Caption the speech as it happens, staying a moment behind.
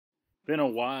Been a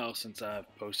while since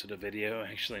I've posted a video,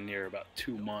 actually near about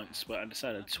 2 months, but I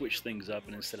decided to switch things up,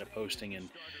 and instead of posting an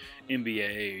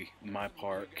NBA My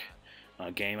Park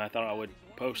game, I thought I would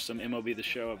post some MLB The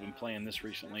Show. I've been playing this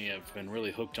recently. I've been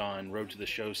really hooked on Road to the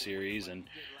Show series, and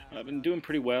I've been doing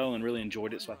pretty well and really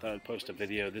enjoyed it, so I thought I'd post a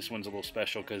video. This one's a little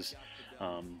special because,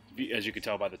 as you can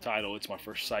tell by the title, it's my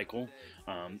first cycle.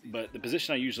 But the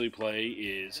position I usually play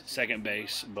is second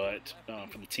base, but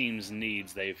for the team's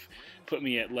needs, they've put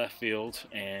me at left field,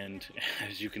 and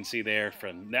as you can see there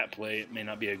from that play, it may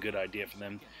not be a good idea for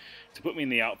them to put me in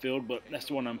the outfield, but that's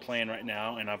the one I'm playing right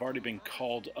now, and I've already been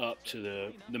called up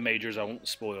to the majors. I won't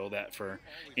spoil that for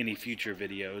any future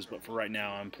videos, but for right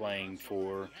now I'm playing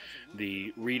for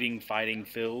the Reading Fighting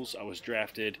Phils. I was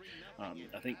drafted,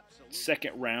 I think,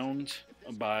 second round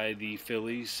by the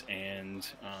Phillies, and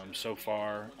so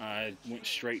far I went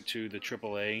straight to the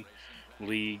AAA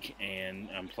league, and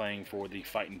I'm playing for the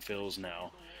Fighting Phils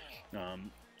now.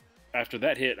 After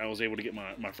that hit, I was able to get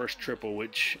my first triple,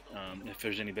 which, if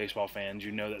there's any baseball fans,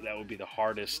 you know that would be the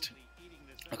hardest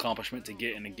accomplishment to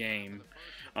get in a game.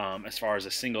 As far as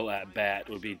a single at-bat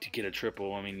would be to get a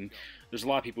triple. I mean, there's a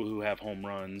lot of people who have home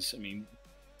runs. I mean,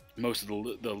 most of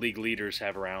the league leaders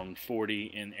have around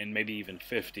 40 and maybe even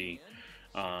 50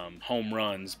 home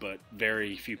runs, but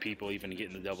very few people even get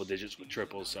in the double digits with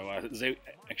triples. So I was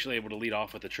actually able to lead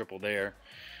off with a triple there.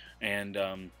 And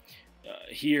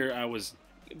here I was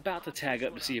about to tag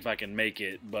up to see if I can make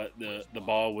it, but the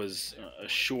ball was a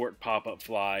short pop-up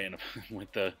fly, and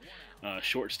with the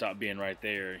shortstop being right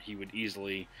there, he would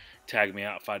easily tag me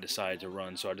out if I decided to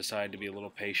run. So I decided to be a little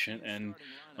patient, and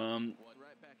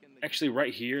actually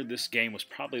right here, this game was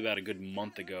probably about a good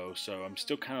month ago, so I'm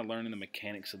still kind of learning the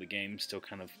mechanics of the game, still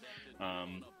kind of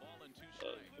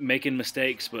making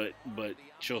mistakes, but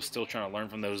still trying to learn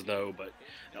from those though. But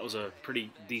that was a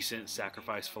pretty decent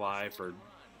sacrifice fly for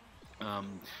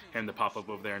him to pop up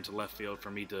over there into left field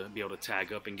for me to be able to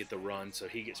tag up and get the run. So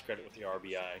he gets credit with the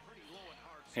RBI,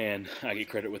 and I get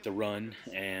credit with the run.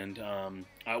 And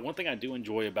one thing I do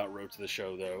enjoy about Road to the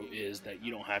Show, though, is that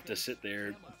you don't have to sit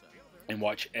there and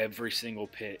watch every single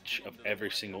pitch of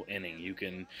every single inning. You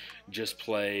can just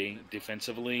play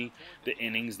defensively the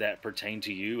innings that pertain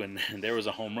to you. And there was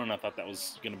a home run. I thought that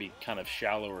was going to be kind of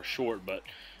shallow or short, but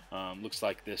looks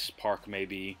like this park may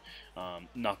be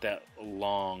not that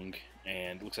long,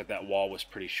 and looks like that wall was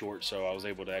pretty short, so I was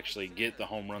able to actually get the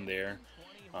home run there.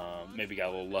 Maybe got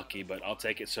a little lucky, but I'll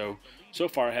take it. So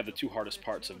far I have the two hardest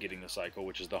parts of getting the cycle,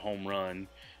 which is the home run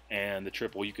and the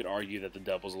triple. You could argue that the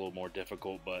double's a little more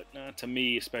difficult, but to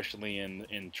me, especially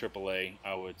in AAA,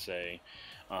 I would say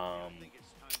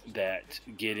that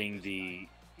getting the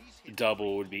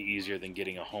double would be easier than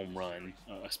getting a home run,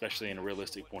 especially in a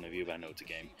realistic point of view, but I know it's a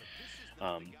game.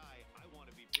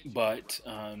 But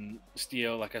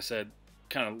still, like I said,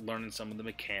 kind of learning some of the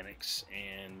mechanics,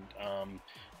 and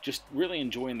just really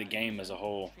enjoying the game as a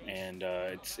whole. And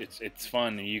it's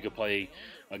fun, and you could play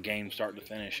a game start to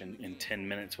finish in 10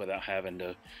 minutes without having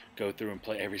to go through and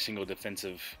play every single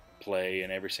defensive play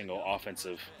and every single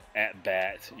offensive at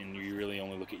bat, and you really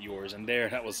only look at yours. And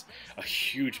that was a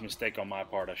huge mistake on my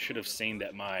part. I should have seen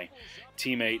that my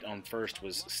teammate on first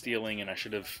was stealing, and I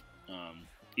should have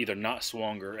either not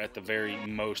swung or at the very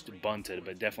most bunted,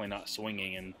 but definitely not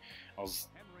swinging, and I was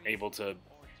able to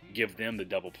give them the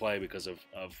double play because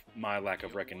of my lack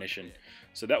of recognition.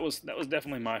 So that was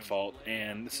definitely my fault.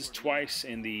 And this is twice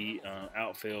in the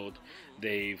outfield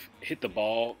they've hit the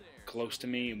ball close to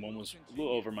me, and one was a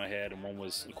little over my head, and one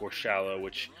was, of course, shallow,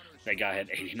 which that guy had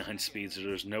 89 speed, so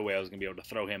there's no way I was going to be able to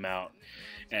throw him out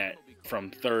from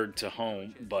third to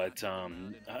home. But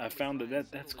I found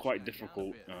that's quite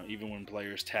difficult, even when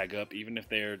players tag up, even if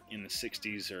they're in the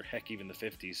 60s or heck even the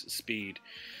 50s. Speed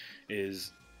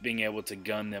is being able to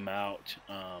gun them out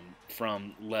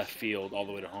from left field all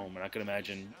the way to home, and I could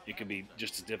imagine it could be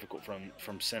just as difficult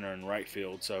from center and right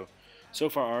field. So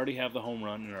far, I already have the home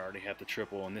run, and I already have the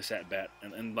triple on this at-bat.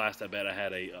 And last at-bat, I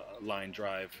had a line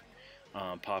drive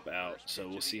pop out. So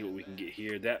we'll see what we can get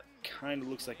here. That kind of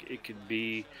looks like it could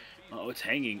be... Oh, it's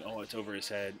hanging. Oh, it's over his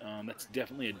head. That's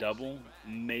definitely a double.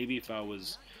 Maybe if I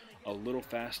was a little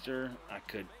faster, I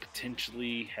could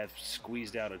potentially have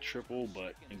squeezed out a triple.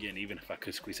 But again, even if I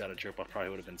could squeeze out a triple, I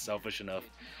probably would have been selfish enough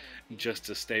just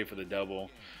to stay for the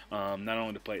double, not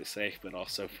only to play it safe, but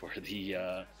also for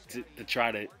the to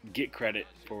try to get credit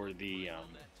for the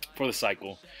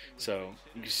cycle. So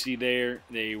you can see there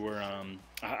they were.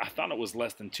 I thought it was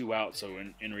less than 2 outs, so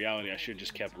in reality I should have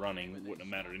just kept running. It wouldn't have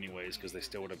mattered anyways, because they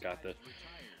still would have got the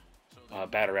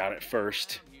batter out at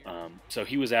first. So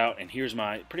he was out, and here's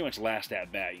my pretty much last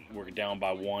at bat. We're down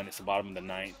by 1. It's the bottom of the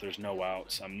ninth. There's no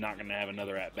outs. I'm not going to have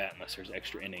another at bat unless there's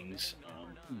extra innings.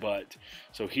 But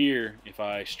so here, if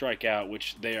I strike out,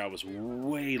 which there I was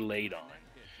way late on.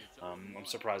 I'm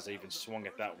surprised I even swung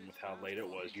at that one with how late it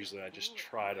was. Usually I just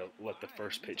try to let the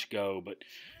first pitch go, but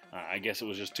I guess it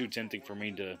was just too tempting for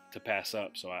me to pass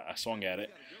up, so I swung at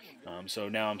it. So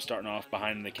now I'm starting off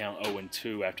behind in the count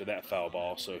 0-2 after that foul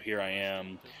ball. So here I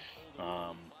am.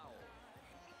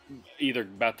 Either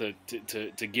about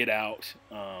to get out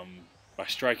by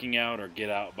striking out, or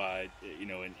get out by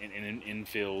an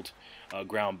infield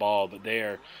ground ball. But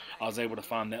there, I was able to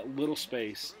find that little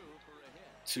space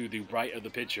to the right of the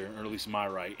pitcher, or at least my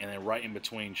right, and then right in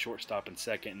between shortstop and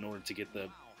second, in order to get the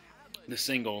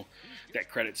single that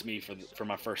credits me for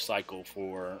my first cycle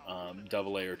for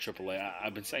AA or AAA.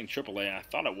 I've been saying AAA. I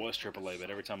thought it was AAA, but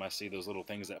every time I see those little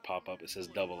things that pop up, it says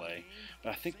AA.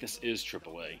 But I think this is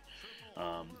AAA.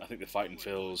 I think the Fightin'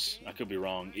 Phils, I could be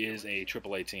wrong, is a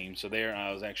AAA team. So there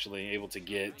I was actually able to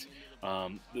get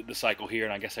the cycle here,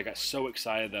 and I guess I got so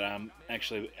excited that I'm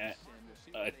actually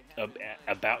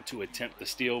about to attempt the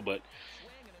steal, but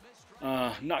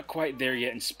not quite there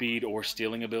yet in speed or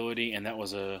stealing ability, and that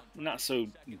was a not so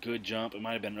good jump. It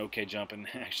might have been an okay jump, and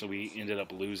actually we ended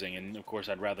up losing, and of course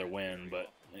I'd rather win,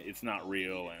 but it's not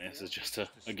real, and this is just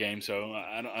a game, so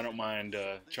I don't mind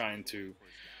trying to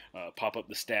pop up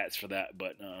the stats for that.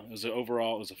 But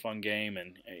overall it was a fun game,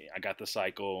 and I got the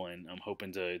cycle, and I'm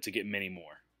hoping to get many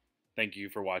more. Thank you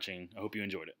for watching. I hope you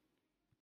enjoyed it.